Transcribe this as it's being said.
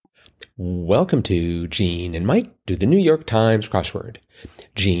Welcome to Gene and Mike do the New York Times crossword.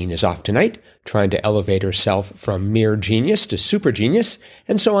 Jean is off tonight, trying to elevate herself from mere genius to super genius,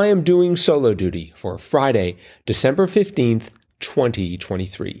 and so I am doing solo duty for Friday, December 15th,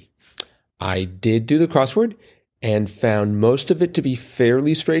 2023. I did do the crossword and found most of it to be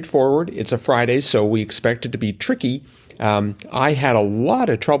fairly straightforward. It's a Friday, so we expect it to be tricky. I had a lot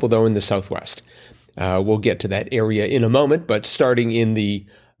of trouble, though, in the Southwest. We'll get to that area in a moment, but starting in the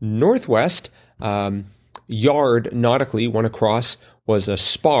Northwest, yard nautically, one across was a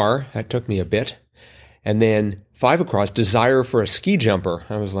spar. That took me a bit. And then 5 across, desire for a ski jumper.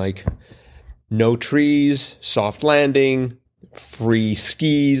 I was like, no trees, soft landing, free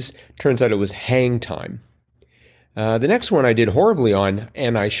skis. Turns out it was hang time. The next one I did horribly on,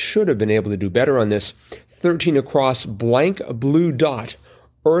 and I should have been able to do better on this. 13 across, blank blue dot,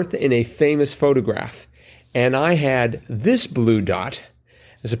 Earth in a famous photograph. And I had this blue dot,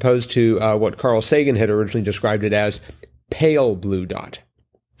 as opposed to what Carl Sagan had originally described it as, pale blue dot.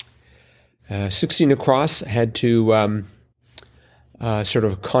 16 across, had to sort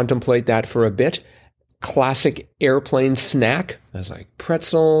of contemplate that for a bit. Classic airplane snack. I was like,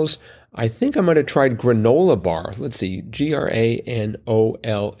 pretzels. I think I might have tried granola bar. Let's see, Granola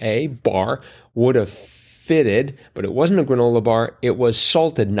bar would have fitted, but it wasn't a granola bar. It was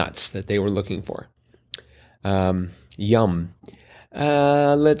salted nuts that they were looking for. Yum.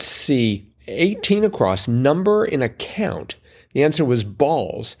 Let's see, 18 across, number in a count. The answer was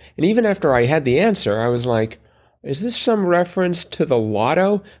balls. And even after I had the answer, I was like, is this some reference to the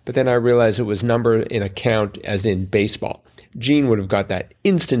lotto? But then I realized it was number in a count as in baseball. Jean would have got that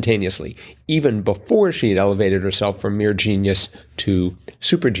instantaneously, even before she had elevated herself from mere genius to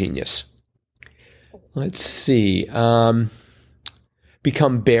super genius. Let's see.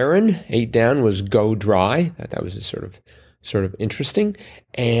 Become barren, 8 down was go dry. That was a sort of interesting.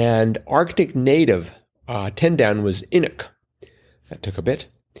 And Arctic native, 10 down was Inuk. That took a bit.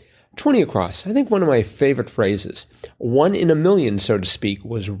 20 across, I think one of my favorite phrases. 1 in a million, so to speak,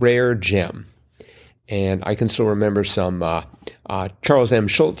 was rare gem. And I can still remember some Charles M.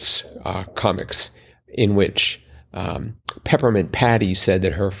 Schulz comics in which Peppermint Patty said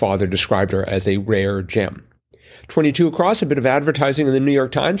that her father described her as a rare gem. 22 across, a bit of advertising in the New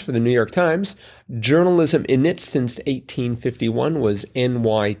York Times for the New York Times. Journalism in it since 1851 was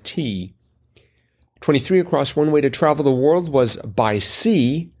NYT. 23 across, one way to travel the world was by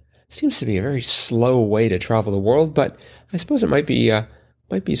sea. Seems to be a very slow way to travel the world, but I suppose it might be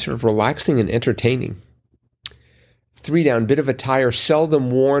sort of relaxing and entertaining. 3 down, bit of attire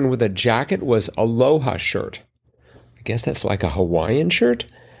seldom worn with a jacket was aloha shirt. I guess that's like a Hawaiian shirt,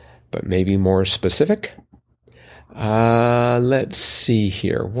 but maybe more specific. Let's see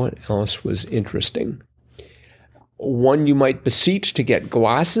here. What else was interesting? One you might beseech to get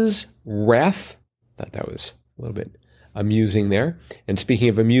glasses, ref. Thought that was a little bit amusing there. And speaking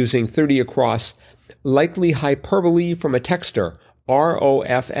of amusing, 30 across, likely hyperbole from a texter,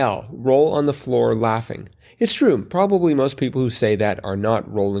 ROFL, roll on the floor laughing. It's true. Probably most people who say that are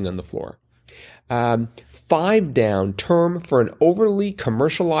not rolling on the floor. 5 down, term for an overly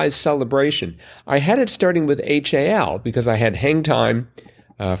commercialized celebration. I had it starting with HAL because I had hang time.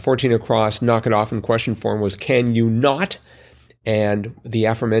 14 across, knock it off in question form was can you not? And the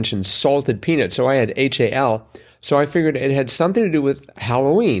aforementioned salted peanut. So I had HAL. So I figured it had something to do with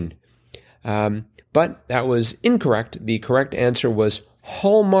Halloween. But that was incorrect. The correct answer was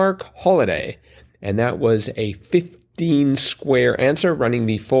Hallmark holiday. And that was a 15 square answer running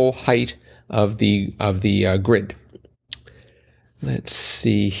the full height of the grid. Let's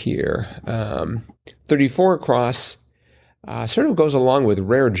see here. 34 across sort of goes along with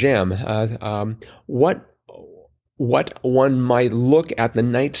rare gem. What one might look at the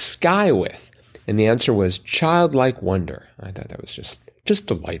night sky with? And the answer was childlike wonder. I thought that was just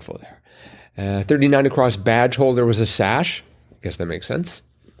delightful there. 39 across, badge holder was a sash. I guess that makes sense.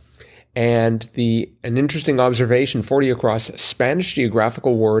 And an interesting observation, 40 across, Spanish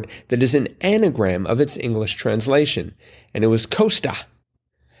geographical word that is an anagram of its English translation. And it was costa.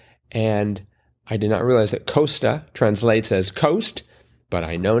 And I did not realize that costa translates as coast, but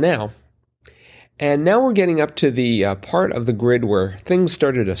I know now. And now we're getting up to the part of the grid where things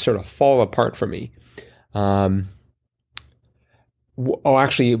started to sort of fall apart for me.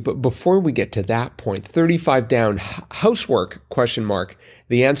 Before we get to that point, 35 down, housework, question mark.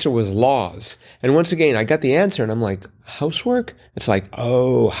 The answer was laws. And once again, I got the answer and I'm like, housework? It's like,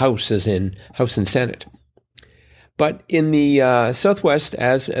 oh, house as in House and Senate. But in the Southwest,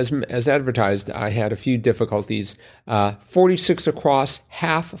 as advertised, I had a few difficulties. 46 across,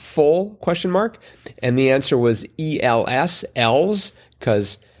 half full, question mark. And the answer was ELS, ELS,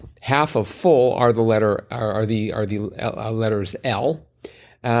 because half of full are the letters L.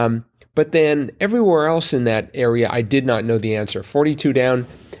 But then everywhere else in that area, I did not know the answer. 42 down,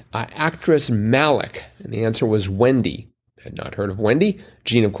 actress Malik, and the answer was Wendy. Had not heard of Wendy.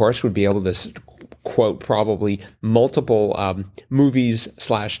 Gene, of course, would be able to quote probably multiple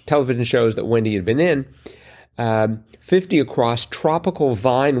movies/television shows that Wendy had been in. 50 across, tropical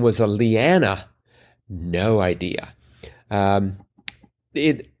vine was a liana. No idea.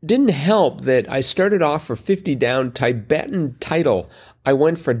 It didn't help that I started off for 50 down, Tibetan title. I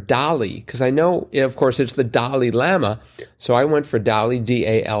went for Dali, because I know, of course, it's the Dalai Lama. So I went for Dali,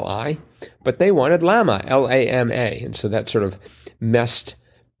 D-A-L-I. But they wanted Lama, L-A-M-A. And so that sort of messed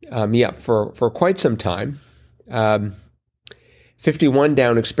me up for quite some time. 51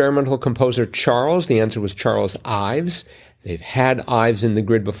 down, experimental composer Charles. The answer was Charles Ives. They've had Ives in the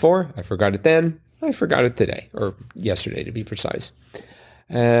grid before. I forgot it then. I forgot it today, or yesterday to be precise.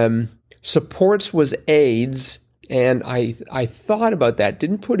 Supports was AIDS, and I thought about that.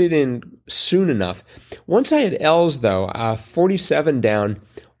 Didn't put it in soon enough. Once I had L's, though, 47 down,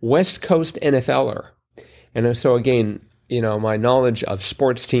 West Coast NFLer. And so again, my knowledge of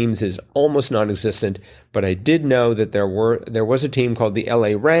sports teams is almost non-existent, but I did know that there was a team called the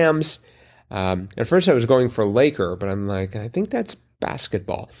LA Rams. At first I was going for Laker, but I'm like, I think that's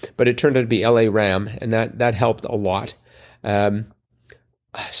basketball. But it turned out to be LA Ram, and that helped a lot.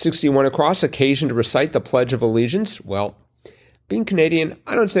 61 across, occasion to recite the Pledge of Allegiance. Well, being Canadian,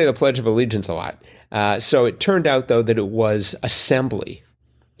 I don't say the Pledge of Allegiance a lot. So it turned out, though, that it was assembly.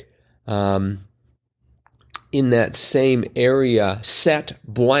 In that same area, set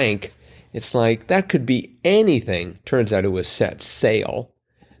blank, it's like that could be anything. Turns out it was set sail.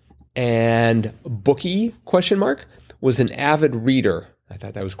 And bookie, ? Was an avid reader. I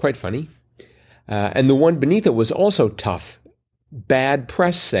thought that was quite funny. And the one beneath it was also tough. Bad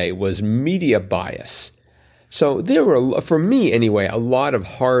press say was media bias. So there were, for me anyway, a lot of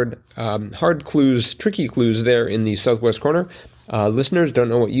hard clues, tricky clues there in the southwest corner. Listeners, don't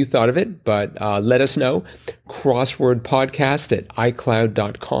know what you thought of it, but let us know.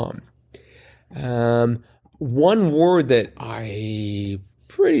 crosswordpodcast@icloud.com. One word that I'm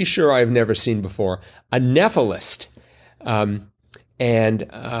pretty sure I've never seen before, a NEPHALIST. And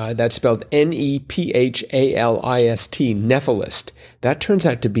that's spelled Nephalist, NEPHALIST. That turns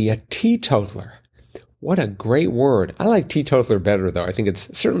out to be a teetotaler. What a great word. I like teetotaler better, though. I think it's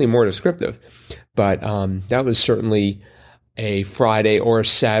certainly more descriptive. But that was certainly a Friday or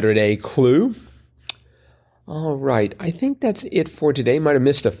Saturday clue. All right. I think that's it for today. Might have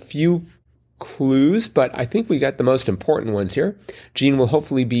missed a few clues, but I think we got the most important ones here. Gene will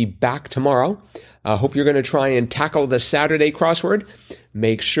hopefully be back tomorrow. I hope you're going to try and tackle the Saturday crossword.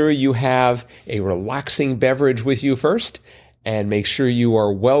 Make sure you have a relaxing beverage with you first, and make sure you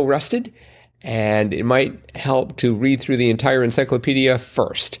are well rested. And it might help to read through the entire encyclopedia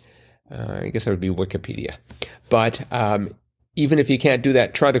first. I guess that would be Wikipedia. But even if you can't do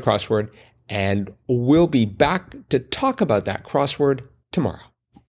that, try the crossword, and we'll be back to talk about that crossword tomorrow.